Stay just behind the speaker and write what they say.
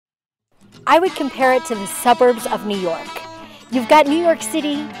I would compare it to the suburbs of New York. You've got New York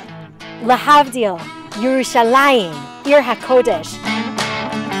City, Lahavdil, Yerushalayim, Ir HaKodesh.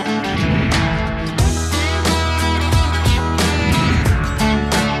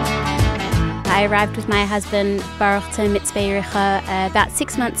 I arrived with my husband, Baruch, to Mitzpeh Yericho about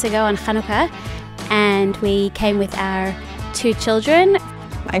 6 months ago on Chanukah, and we came with our 2 children.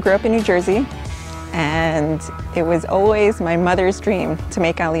 I grew up in New Jersey, and it was always my mother's dream to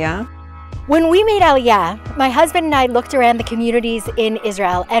make Aliyah. When we made Aliyah, my husband and I looked around the communities in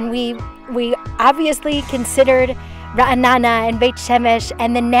Israel, and we obviously considered Ra'anana and Beit Shemesh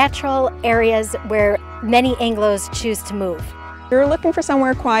and the natural areas where many Anglos choose to move. We were looking for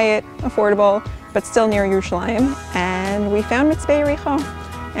somewhere quiet, affordable, but still near Yerushalayim, and we found Mitzpeh Yericho.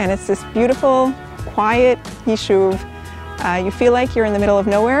 And it's this beautiful, quiet yishuv. You feel like you're in the middle of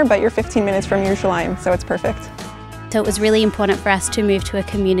nowhere, but you're 15 minutes from Yerushalayim, so it's perfect. So it was really important for us to move to a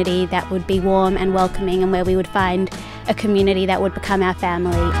community that would be warm and welcoming, and where we would find a community that would become our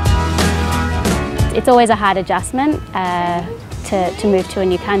family. It's always a hard adjustment to move to a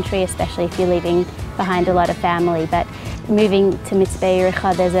new country, especially if you're leaving behind a lot of family. But moving to Mitzpeh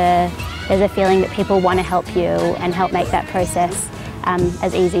Yericho, there's a feeling that people want to help you and help make that process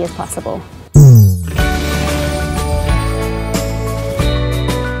as easy as possible.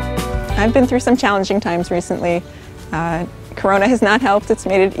 I've been through some challenging times recently. Corona has not helped, it's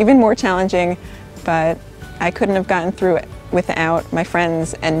made it even more challenging, but I couldn't have gotten through it without my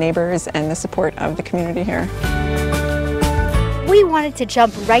friends and neighbors and the support of the community here. We wanted to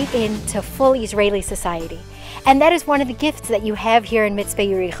jump right into full Israeli society. And that is one of the gifts that you have here in Mitzpeh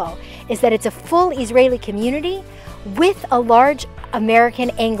Yericho, is that it's a full Israeli community with a large American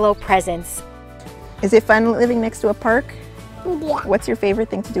Anglo presence. Is it fun living next to a park? Yeah. What's your favorite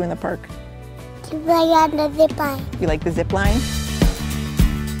thing to do in the park? To play on the zip line. You like the zip line?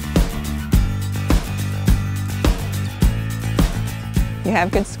 You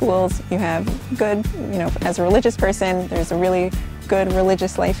have good schools, you have good, as a religious person, there's a really good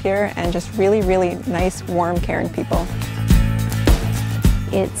religious life here, and just really, really nice, warm, caring people.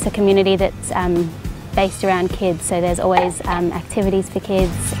 It's a community that's based around kids, so there's always activities for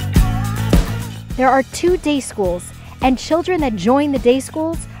kids. There are 2 day schools, and children that join the day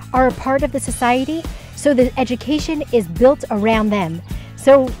schools are a part of the society, so the education is built around them.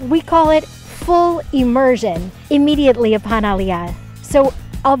 So we call it full immersion immediately upon Aliyah. So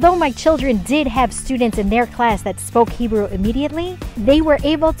although my children did have students in their class that spoke Hebrew immediately, they were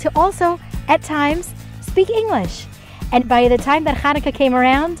able to also, at times, speak English. And by the time that Hanukkah came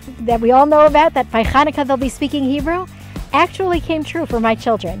around, that we all know about, that by Hanukkah they'll be speaking Hebrew, actually came true for my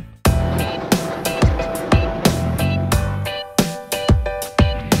children.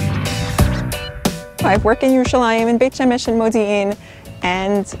 I've worked in Yerushalayim, in Beit Shemesh and Modi'in,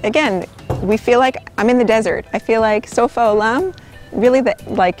 and again, we feel like I'm in the desert. I feel like Sofa Olam, really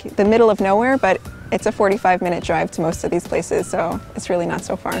the middle of nowhere, but it's a 45-minute drive to most of these places, so it's really not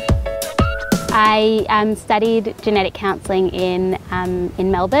so far. I studied genetic counselling in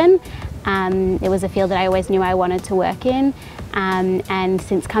Melbourne. It was a field that I always knew I wanted to work in, and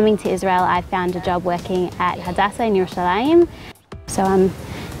since coming to Israel, I found a job working at Hadassah in Yerushalayim. So I'm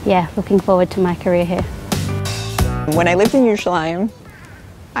looking forward to my career here. When I lived in Yerushalayim,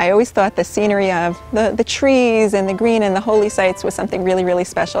 I always thought the scenery of the trees and the green and the holy sites was something really, really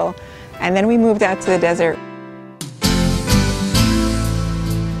special. And then we moved out to the desert,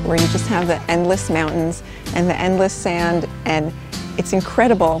 where you just have the endless mountains and the endless sand, and it's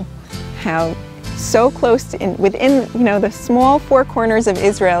incredible how so close to, within the small 4 corners of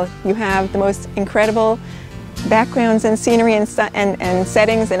Israel, you have the most incredible backgrounds and scenery and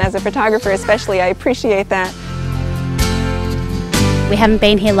settings, and as a photographer especially, I appreciate that. We haven't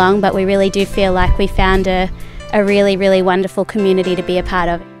been here long, but we really do feel like we found a really, really wonderful community to be a part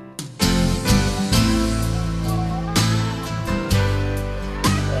of.